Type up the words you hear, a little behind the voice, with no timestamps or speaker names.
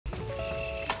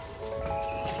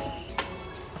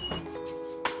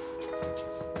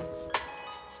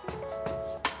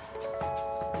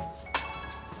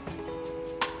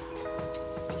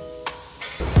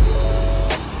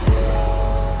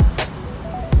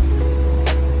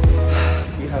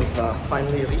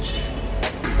finally reached.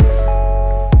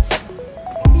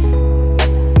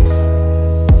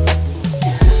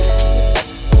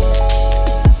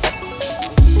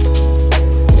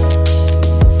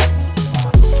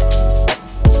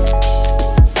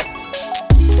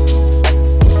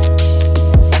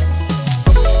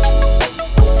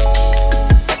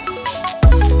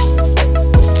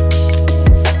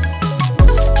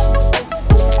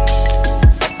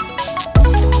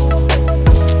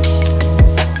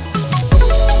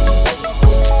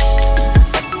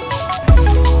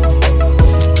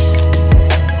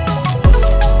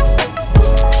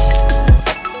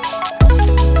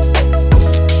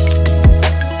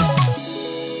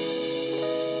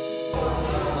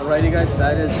 Alrighty guys,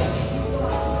 that is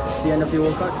the end of the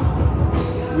workout.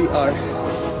 We are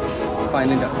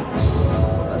finally done.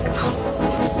 Let's go.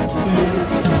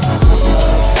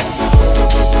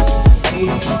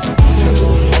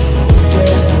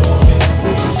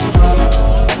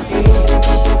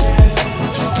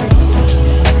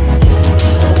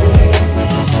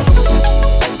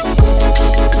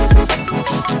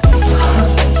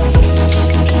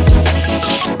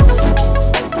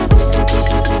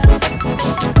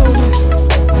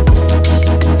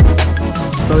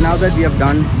 So now that we have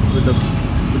done with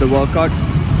the workout,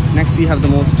 next we have the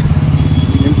most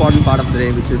important part of the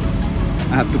day, which is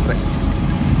I have to pray.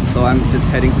 So I'm just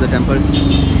heading to the temple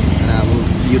and I will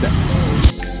see you there.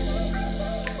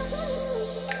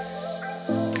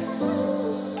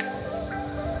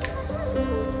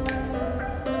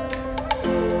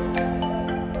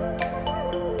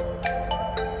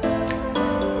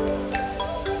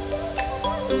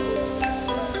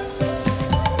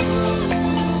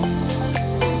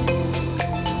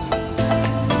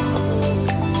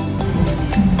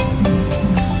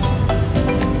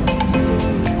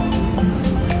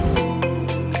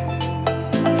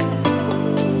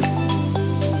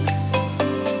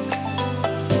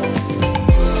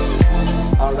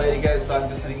 Alrighty guys, so I'm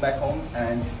just heading back home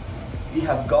and we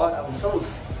have got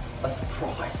ourselves a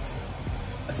surprise.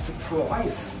 A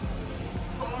surprise.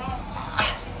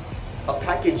 A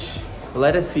package.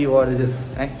 Let us see what it is.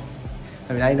 I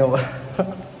mean, I know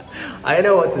I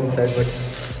know what's inside, but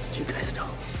do you guys know?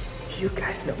 Do you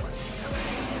guys know what's inside?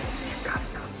 Do you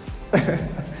guys know?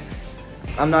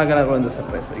 I'm not gonna ruin the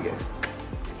surprise for you guys.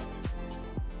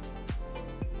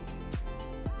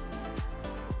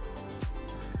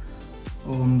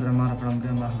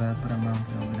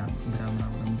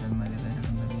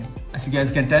 As you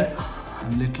guys can tell,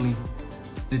 I'm literally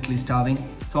starving.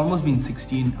 It's almost been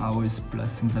 16 hours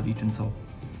plus since I've eaten, so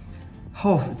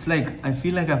it's like I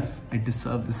feel like I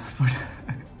deserve this food.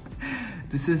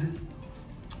 This is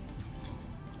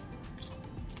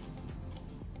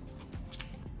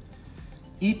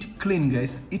eat clean,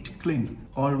 guys. Eat clean.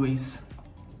 Always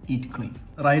eat clean.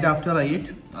 Right after I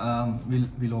eat,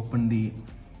 we'll open the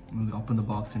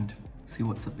box and see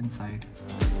what's up inside.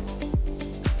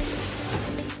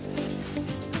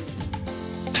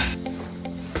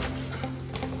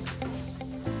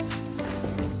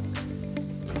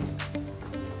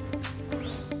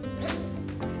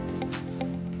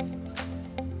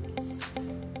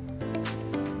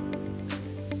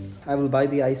 I will buy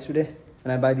the ice today.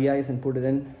 When I buy the ice and put it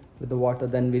in with the water,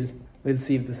 then we'll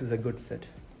see if this is a good fit,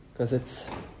 because it's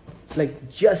like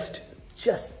just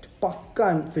pakka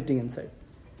I'm fitting inside.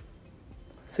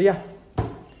 So yeah,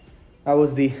 that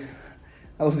was the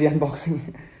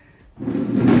unboxing.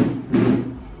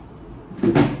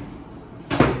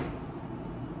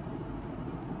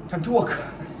 Time to work.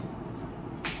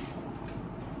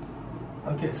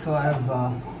 Okay, so I've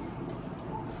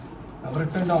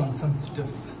written down some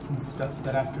stuff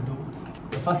that I have to do.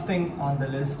 The first thing on the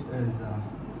list is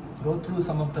go through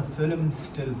some of the film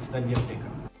stills that we have taken.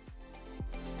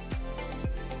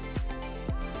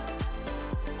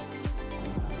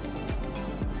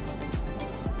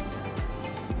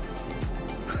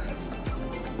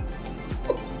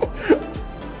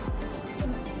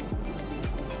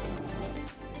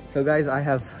 So guys, I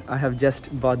have just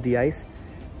bought the ice.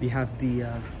 We have the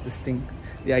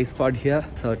the ice pod here.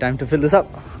 So time to fill this up.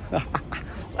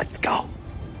 Let's go.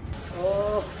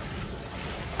 Oh.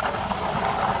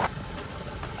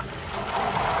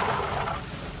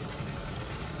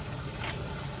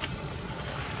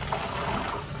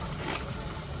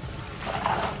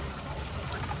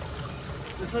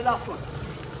 This is the last one.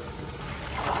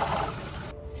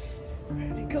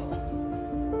 Ready to go.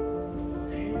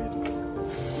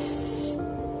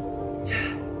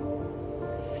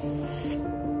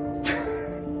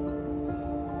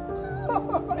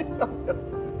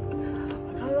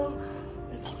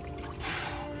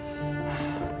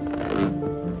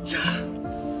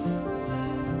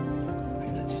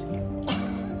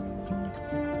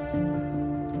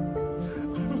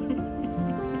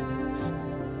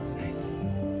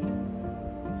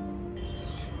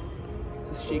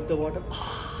 the water,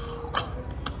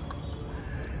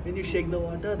 when you shake the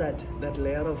water, that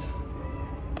layer of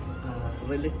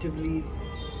relatively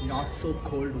not so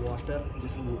cold water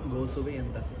just goes away,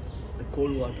 and the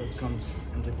cold water comes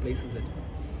and replaces it,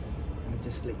 and it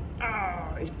just like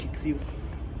it kicks you.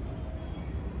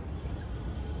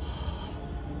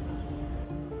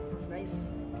 It's nice.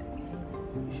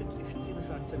 You should see the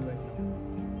sunset right now.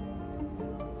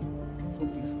 So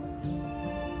peaceful.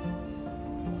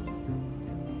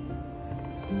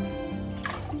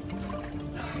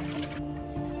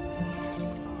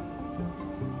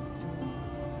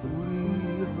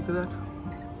 Look at that.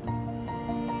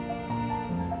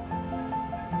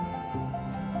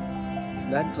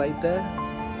 That right there,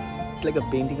 it's like a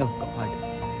painting of God.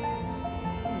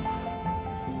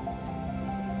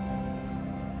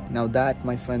 Now that,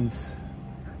 my friends,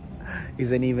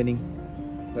 is an evening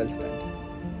well spent.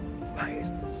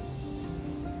 Fires.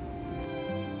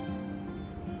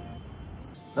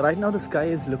 Right now the sky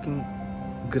is looking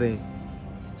grey.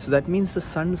 So that means the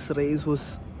sun's rays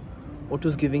was what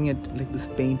was giving it like this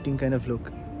painting kind of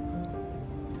look.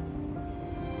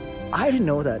 I didn't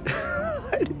know that.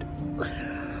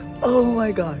 Oh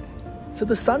my God. So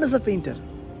the sun is a painter.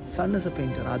 Sun is a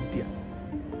painter, Adithya.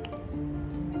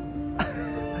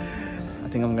 I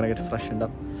think I'm gonna get freshened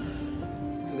up.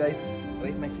 So guys,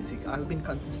 rate my physique. I've been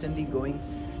consistently going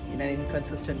in an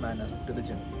inconsistent manner to the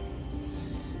gym.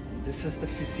 This is the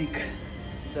physique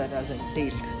that has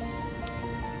entailed.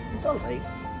 It's alright.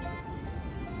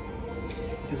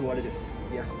 It is what it is.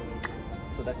 Yeah.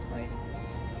 So that's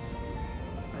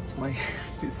my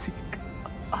physique.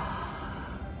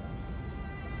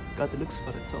 Got the looks for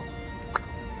it, so.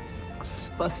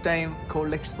 First time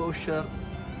cold exposure.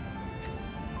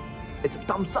 It's a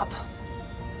thumbs up.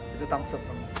 It's a thumbs up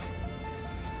for me.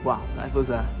 Wow, that was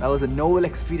a novel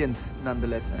experience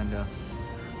nonetheless, and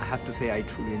I have to say I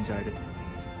truly enjoyed it.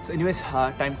 So anyways,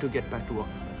 time to get back to work.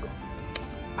 Let's go.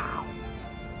 Ow.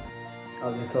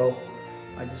 Okay, so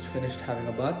I just finished having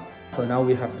a bath. So now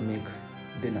we have to make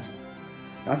dinner.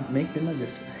 Not make dinner,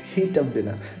 just heat up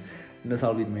dinner. That's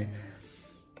all we made.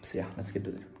 So yeah, let's get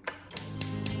to it.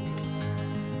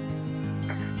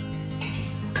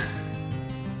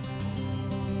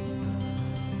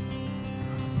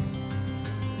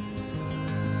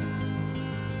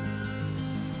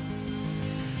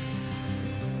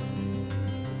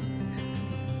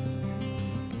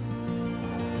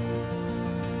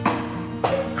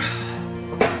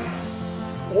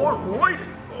 Alright,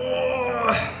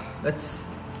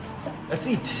 let's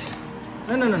eat.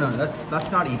 No,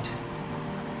 let's not eat.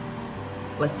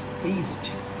 Let's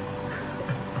feast.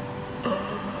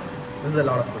 This is a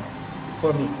lot of food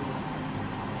for me,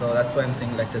 so that's why I'm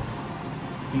saying let us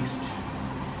feast.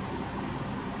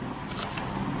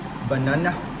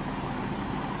 Banana,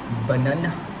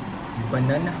 banana,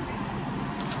 banana,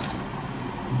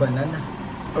 banana.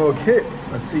 Okay,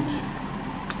 let's eat.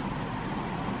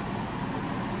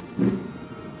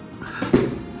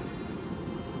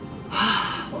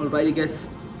 Alrighty guys,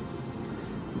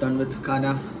 done with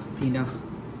Kana, Pina.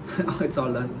 It's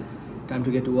all done. Time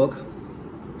to get to work.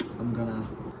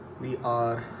 We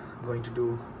are going to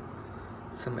do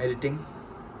some editing.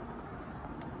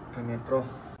 Premiere Pro.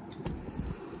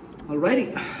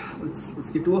 Alrighty,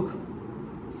 let's get to work.